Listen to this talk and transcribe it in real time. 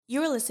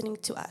You are listening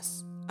to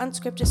Us,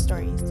 Unscripted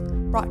Stories,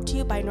 brought to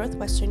you by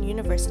Northwestern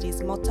University's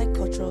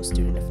Multicultural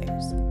Student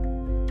Affairs.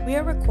 We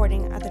are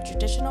recording at the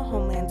traditional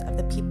homelands of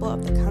the people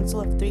of the Council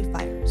of Three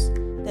Fires,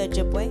 the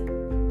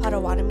Ojibwe,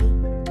 Potawatomi,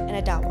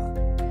 and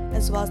Adawa,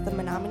 as well as the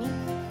Menominee,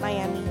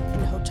 Miami,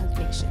 and Ho-Chunk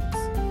nations.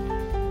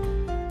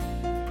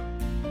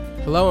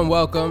 Hello and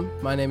welcome.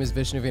 My name is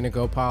Vishnu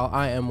Venugopal.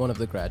 I am one of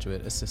the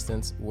graduate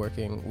assistants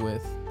working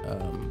with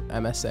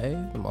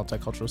MSA, the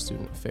Multicultural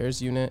Student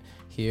Affairs Unit,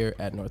 here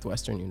at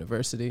Northwestern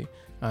University.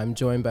 I'm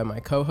joined by my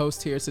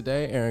co-host here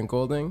today, Aaron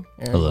Golding.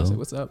 Aaron, hello.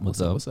 What's up?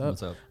 What's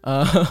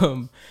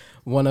up?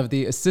 One of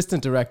the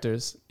assistant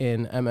directors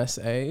in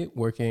MSA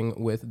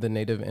working with the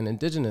Native and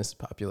Indigenous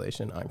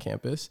population on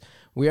campus.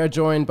 We are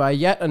joined by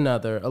yet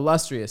another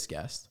illustrious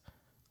guest,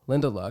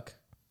 Linda Luck,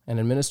 an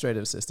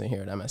administrative assistant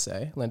here at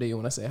MSA. Linda, you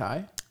want to say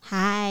hi?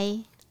 Hi.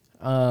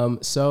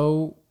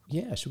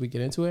 Should we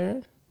get into it,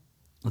 Aaron?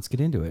 Let's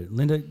get into it.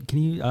 Linda,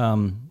 can you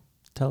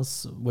tell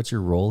us what's your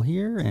role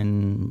here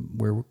and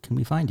where can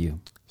we find you?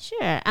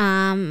 Sure.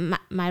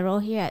 My role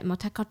here at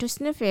Multicultural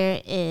Student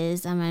Affairs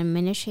is I'm an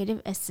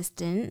administrative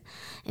assistant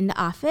in the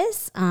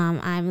office.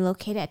 I'm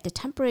located at the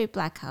temporary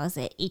Black House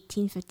at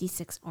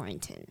 1856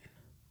 Orrington.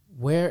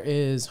 Where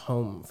is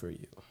home for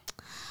you?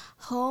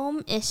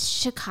 Home is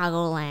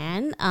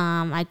Chicagoland.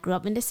 I grew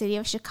up in the city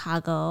of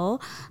Chicago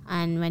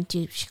and went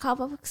to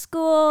Chicago Public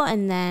School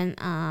and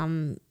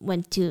then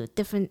went to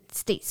different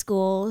state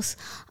schools.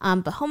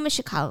 But home is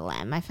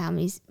Chicagoland. My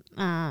family's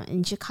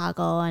in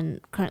Chicago and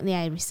currently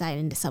I reside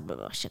in the suburb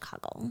of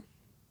Chicago.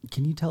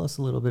 Can you tell us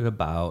a little bit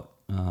about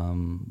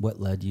what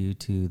led you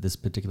to this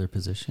particular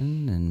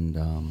position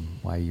and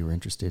why you were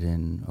interested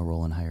in a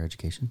role in higher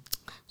education?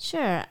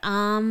 Sure.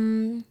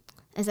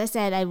 As I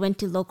said, I went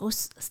to local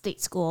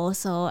state school.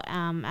 So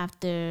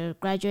after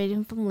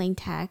graduating from Lane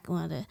Tech,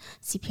 one of the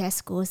CPS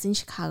schools in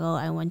Chicago,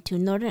 I went to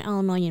Northern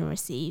Illinois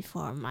University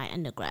for my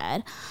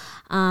undergrad.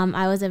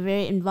 I was a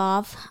very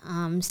involved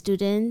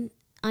student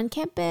on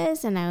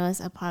campus, and I was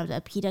a part of the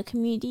APITA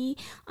community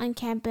on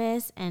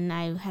campus, and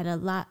I had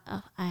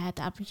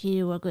the opportunity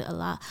to work with a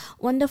lot of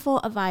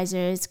wonderful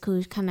advisors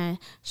who kind of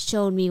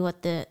showed me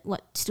what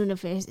student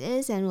affairs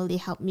is and really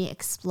helped me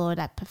explore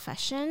that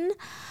profession.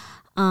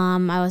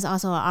 I was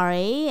also an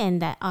RA,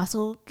 and that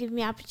also gave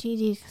me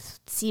opportunity to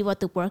see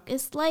what the work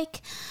is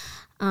like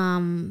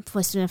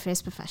for student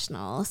affairs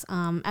professionals.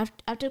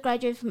 After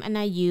graduating from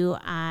NIU,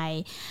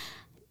 I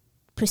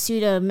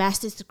pursued a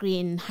master's degree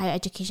in higher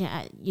education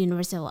at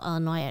University of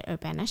Illinois at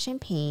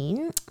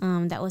Urbana-Champaign.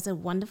 That was a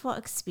wonderful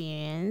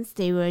experience.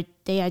 They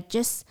are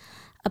just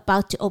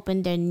about to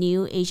open their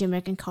new Asian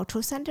American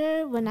Cultural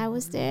Center when I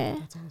was there.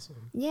 That's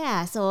awesome.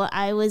 Yeah, so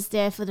I was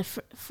there for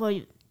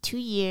 2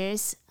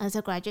 years as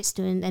a graduate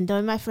student, and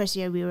during my first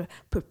year we were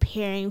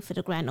preparing for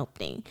the grand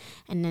opening,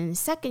 and then the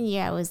second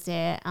year I was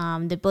there,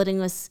 the building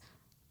was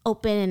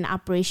open and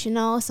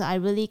operational, so I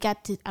really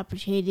got the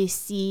opportunity to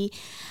see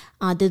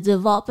the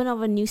development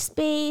of a new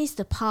space,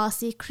 the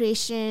policy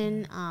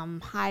creation,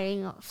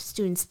 hiring of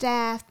student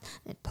staff,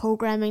 the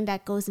programming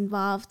that goes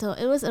involved. So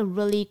it was a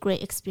really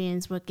great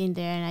experience working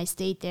there, and I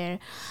stayed there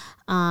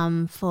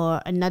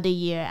for another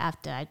year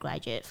after I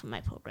graduated from my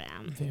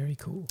program. Very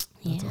cool.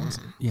 That's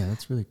awesome. Yeah,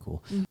 that's really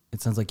cool. Mm-hmm.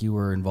 It sounds like you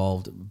were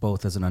involved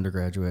both as an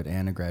undergraduate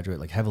and a graduate,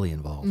 like heavily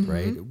involved, mm-hmm.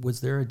 right? Was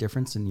there a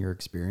difference in your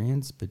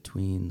experience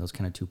between those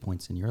kind of 2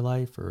 points in your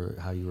life or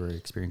how you were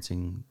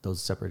experiencing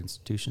those separate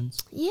institutions?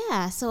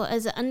 Yeah, so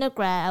as an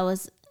undergrad, I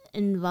was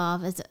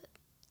involved as a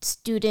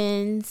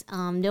student.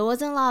 There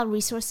wasn't a lot of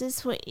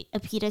resources for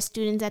APITA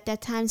students at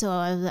that time, so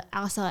I was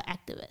also an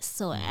activist,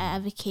 so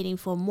advocating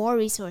for more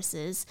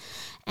resources.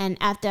 And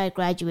after I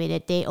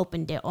graduated, they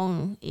opened their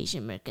own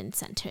Asian American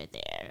Center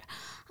there.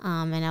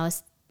 And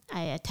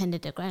I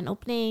attended the grand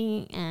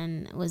opening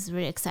and was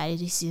very excited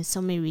to see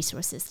so many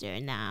resources there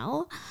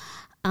now.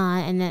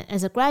 And then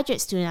as a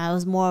graduate student, I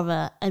was more of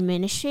an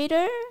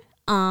administrator,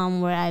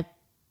 where I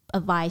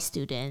advised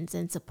students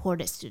and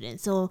supported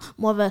students. So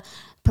more of a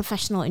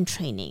professional in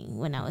training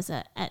when I was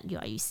at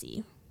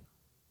UIUC.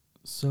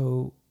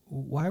 So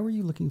why were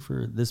you looking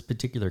for this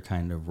particular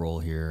kind of role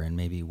here, and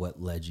maybe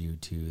what led you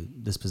to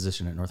this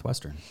position at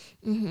Northwestern?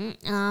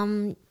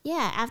 Mm-hmm.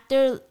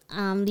 After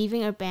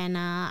leaving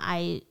Urbana,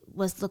 I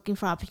was looking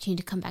for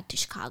opportunity to come back to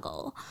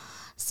Chicago.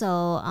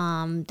 So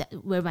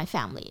where my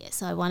family is.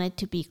 So I wanted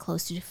to be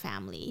close to the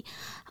family.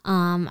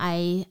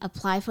 I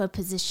applied for a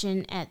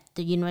position at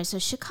the University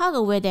of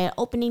Chicago where they're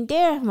opening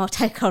their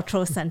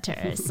multicultural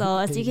center. So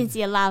as you can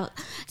see, a lot of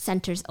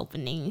centers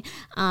opening.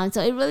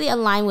 So it really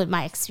aligned with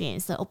my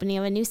experience, the opening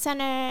of a new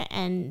center,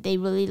 and they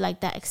really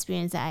liked that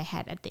experience that I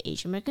had at the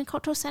Asian American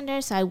Cultural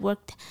Center. So I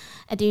worked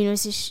at the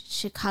University of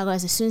Chicago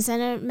as a student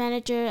center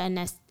manager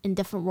and in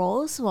different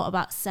roles for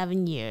about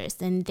 7 years.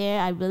 And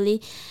there I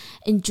really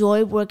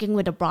enjoy working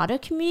with a broader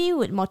community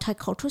with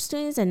multicultural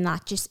students and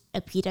not just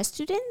APITA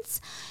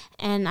students.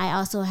 And I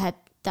also had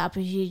the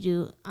opportunity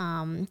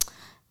to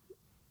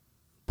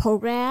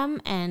program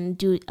and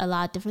do a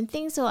lot of different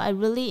things. So I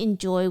really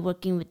enjoy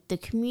working with the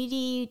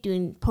community,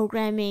 doing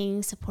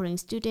programming, supporting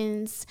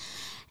students.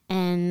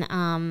 And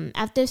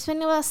after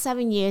spending about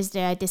 7 years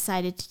there, I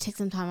decided to take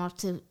some time off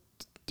to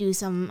do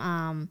some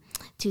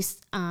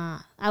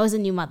I was a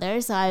new mother,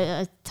 so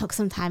I took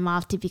some time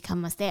off to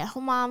become a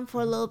stay-at-home mom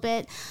for a little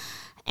bit.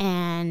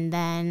 And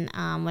then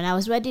when I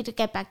was ready to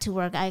get back to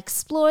work, I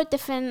explored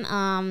different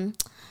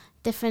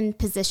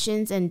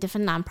positions in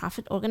different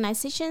nonprofit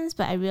organizations,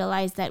 but I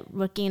realized that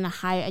working in a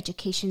higher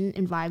education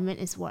environment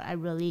is what I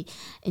really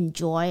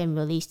enjoy and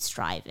really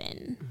strive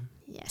in.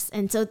 Yes,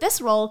 and so this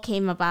role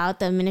came about,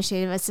 the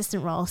administrative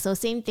assistant role. So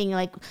same thing,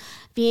 like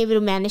being able to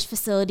manage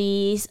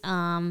facilities,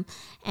 and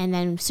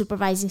then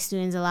supervising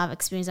students, a lot of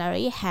experience I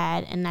already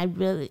had. And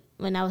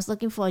when I was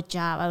looking for a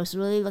job, I was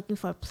really looking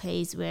for a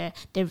place where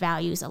their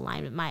values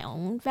align with my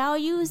own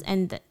values,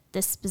 and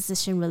this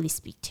position really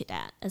speaks to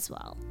that as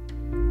well.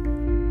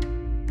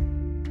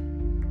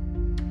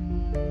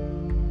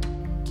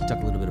 Can you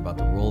talk a little bit about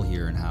the role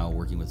here and how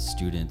working with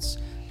students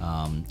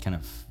kind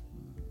of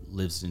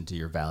lives into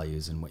your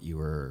values and what you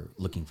were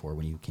looking for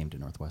when you came to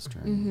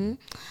Northwestern?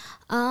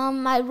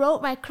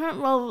 My current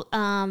role,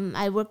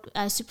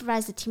 I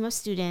supervise a team of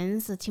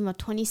students, a team of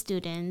 20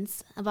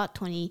 students, about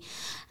 20.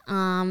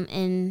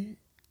 And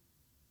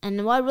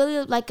what I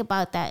really like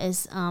about that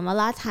is a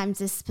lot of times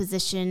this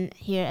position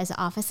here as an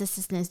office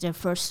assistant is their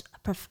first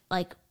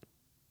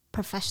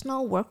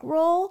professional work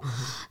role.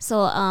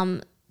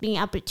 So being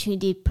an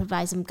opportunity to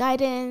provide some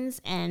guidance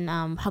and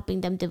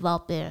helping them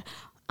develop their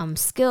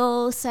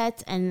skill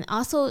sets, and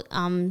also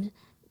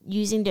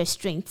using their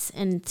strengths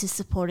into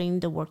supporting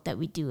the work that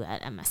we do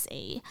at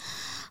MSA.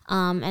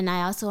 And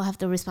I also have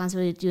the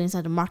responsibility of doing some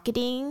of the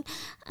marketing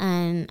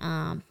and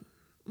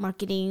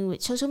marketing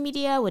with social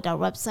media, with our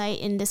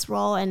website in this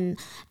role. And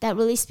that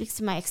really speaks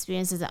to my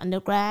experience as an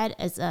undergrad,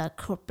 as a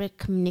corporate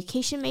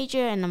communication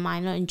major and a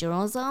minor in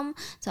journalism.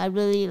 So I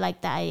really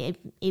like that I'm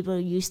able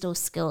to use those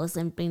skills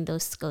and bring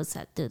those skill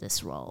sets to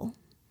this role.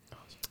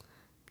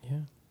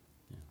 Yeah.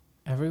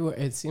 Everywhere,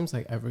 it seems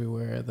like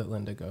everywhere that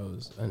Linda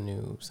goes, a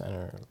new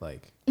center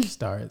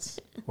starts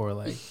or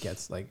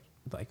gets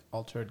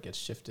altered, gets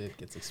shifted,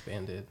 gets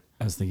expanded.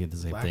 I was thinking the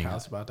same Black thing.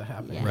 House about to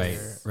happen.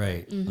 Yes.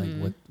 Right.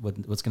 Mm-hmm. Like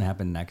what's going to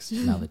happen next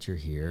now that you're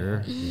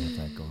here? You have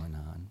that going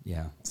on.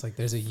 Yeah. It's like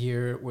there's a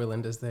year where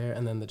Linda's there,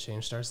 and then the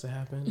change starts to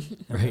happen.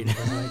 Right.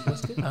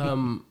 What's good?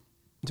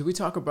 Do we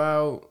talk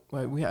about,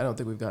 I don't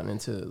think we've gotten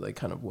into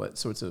kind of what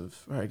sorts of,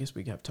 or I guess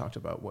we have talked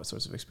about what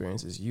sorts of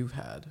experiences you've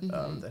had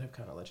that have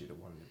kind of led you to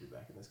wanting to be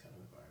back in this kind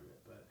of environment.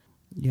 But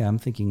yeah, I'm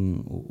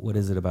thinking, what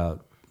is it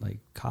about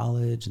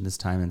college and this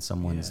time in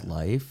someone's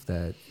life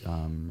that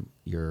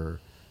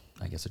you're,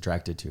 I guess,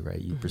 attracted to, right?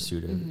 You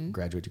pursued a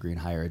graduate degree in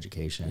higher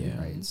education,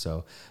 right?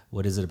 So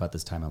what is it about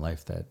this time in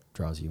life that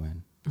draws you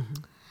in?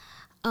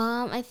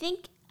 I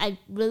think I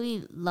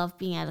really love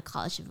being at a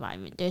college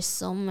environment. There's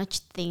so much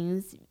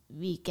things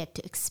we get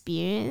to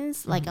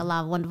experience, like a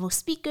lot of wonderful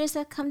speakers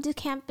that come to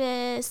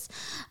campus,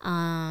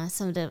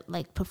 some of the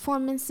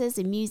performances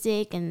and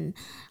music, and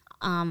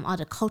all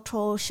the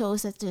cultural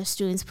shows that the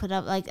students put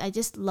up. I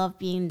just love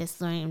being in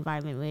this learning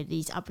environment where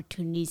these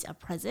opportunities are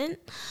present.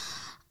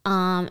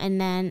 And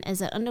then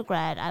as an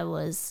undergrad, I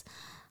was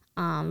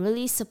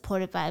really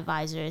supported by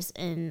advisors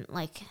in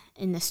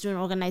the student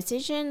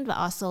organization, but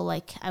also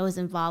I was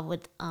involved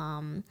with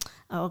an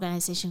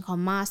organization called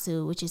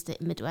MASU, which is the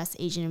Midwest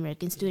Asian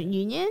American Student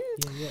Union.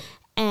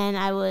 And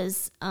I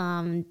was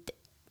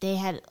they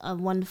had a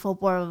wonderful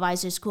board of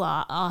advisors who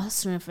are all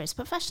student affairs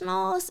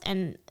professionals,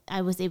 and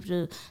I was able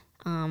to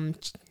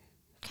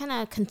kind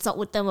of consult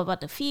with them about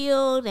the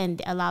field,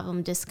 and a lot of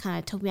them just kind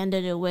of took me under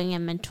their wing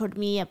and mentored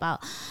me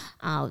about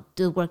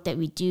the work that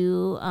we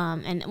do.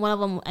 And one of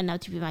them ended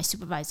up to be my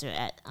supervisor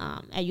at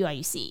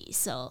UIUC.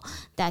 So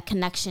that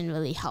connection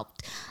really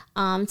helped.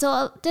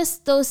 So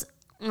just those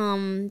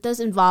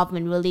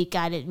involvement really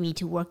guided me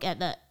to work at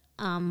the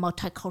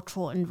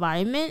multicultural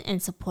environment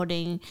and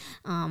supporting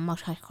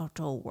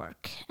multicultural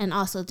work, and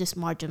also just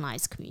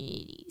marginalized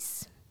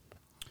communities.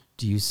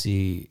 Do you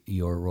see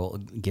your role,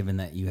 given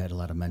that you had a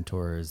lot of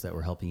mentors that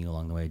were helping you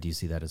along the way, do you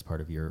see that as part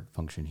of your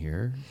function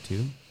here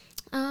too?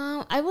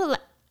 I would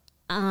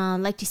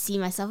like to see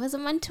myself as a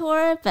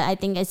mentor, but I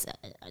think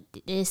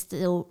it's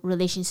still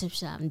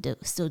relationships that I'm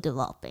still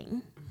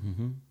developing.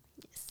 Mm-hmm.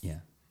 Yes. Yeah,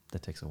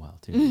 that takes a while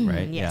too,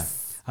 right?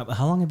 Yes. Yeah.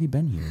 How long have you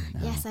been here now?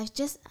 Yes,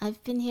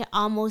 I've been here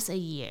almost a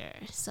year,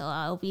 so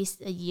I'll be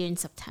a year in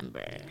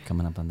September.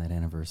 Coming up on that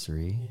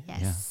anniversary.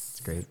 Yes. Yeah,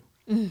 it's great.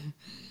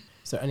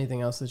 Is there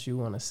anything else that you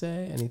want to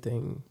say?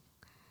 Anything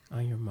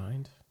on your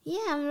mind? Yeah,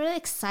 I'm really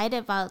excited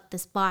about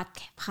this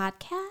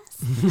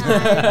podcast. And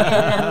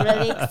I'm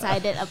really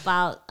excited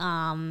about,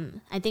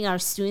 I think our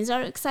students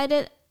are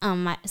excited,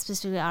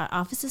 especially our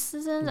office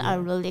assistants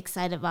are really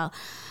excited about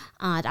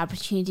the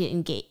opportunity to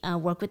engage,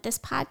 work with this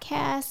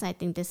podcast. I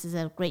think this is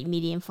a great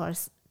medium for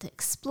us to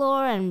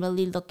explore, and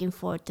really looking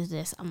forward to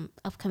this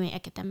upcoming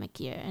academic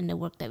year and the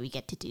work that we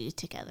get to do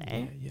together.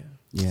 Yeah.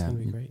 Yeah. It's going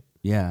to be great.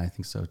 Yeah, I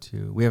think so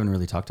too. We haven't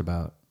really talked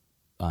about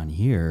on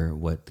here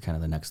what kind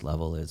of the next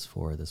level is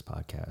for this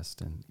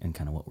podcast and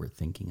kind of what we're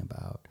thinking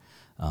about.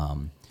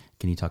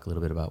 Can you talk a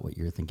little bit about what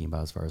you're thinking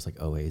about as far as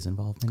like OA's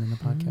involvement in the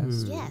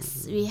podcast?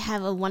 Yes, we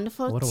have a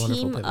wonderful What a wonderful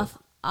team pivot. of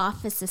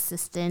office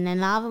assistant, and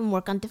a lot of them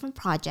work on different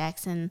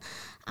projects, and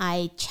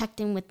I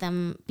checked in with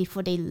them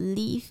before they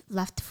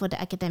left for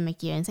the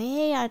academic year and say,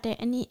 hey, are there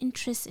any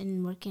interest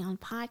in working on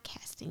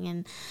podcasting?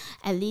 And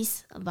at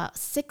least about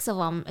 6 of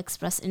them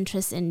expressed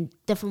interest in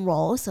different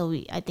roles. So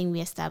I think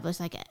we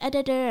established like an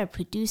editor, a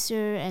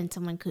producer, and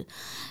someone could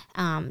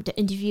the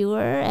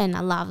interviewer, and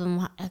a lot of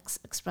them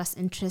expressed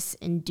interest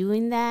in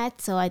doing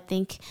that. So I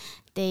think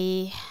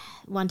they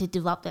want to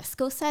develop their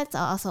skill sets,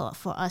 also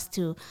for us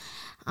to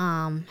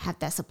have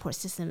that support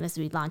system as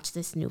we launch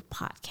this new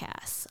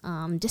podcast.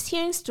 Just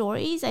hearing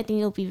stories, I think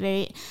it'll be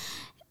very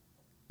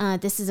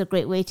this is a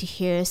great way to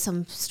hear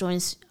some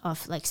stories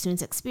of like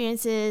students'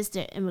 experiences,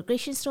 their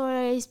immigration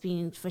stories,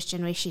 being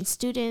first-generation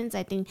students.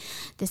 I think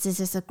this is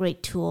just a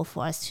great tool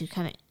for us to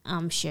kind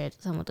of share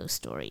some of those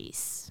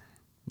stories.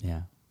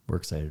 Yeah, we're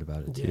excited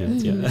about it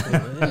too.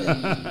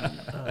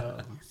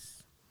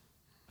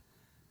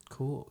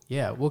 Cool.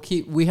 Yeah,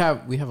 we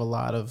have a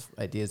lot of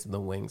ideas in the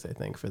wings, I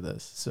think, for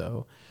this.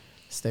 So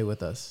stay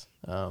with us.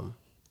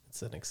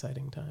 It's an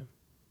exciting time.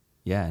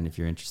 Yeah, and if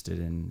you're interested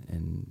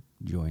in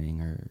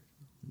joining, or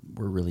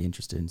we're really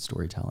interested in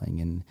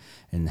storytelling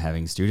and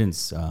having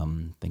students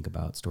think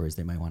about stories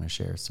they might want to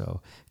share.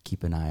 So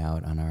keep an eye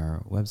out on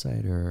our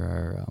website or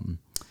our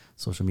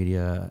social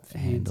media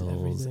Feeds,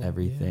 handles,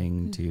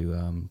 everything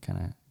to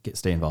kind of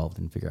stay involved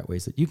and figure out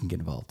ways that you can get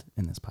involved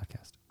in this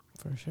podcast.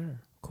 For sure.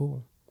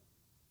 Cool.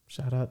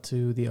 Shout out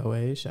to the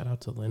OA. Shout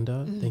out to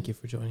Linda. Thank you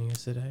for joining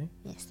us today.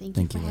 Yes, thank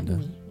you you for Linda.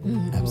 having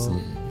me.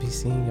 Absolutely. We'll be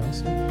seeing y'all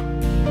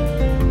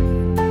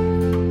soon.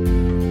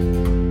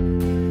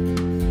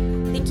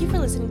 Thank you for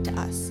listening to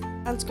us,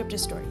 Unscripted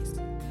Stories.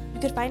 You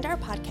could find our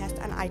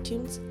podcast on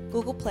iTunes,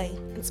 Google Play,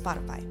 and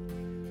Spotify.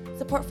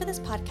 Support for this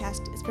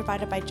podcast is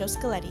provided by Joe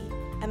Scaletti,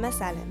 Emma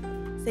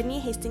Salem, Sydney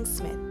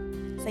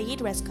Hastings-Smith, Saeed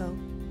Resco,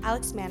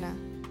 Alex Manna,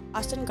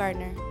 Austin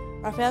Gardner,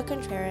 Rafael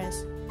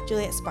Contreras,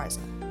 Juliet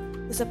Sparza.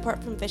 With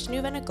support from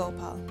Vishnu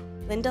Venugopal,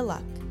 Linda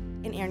Luck,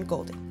 and Aaron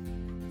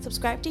Golden.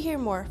 Subscribe to hear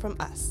more from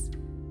us.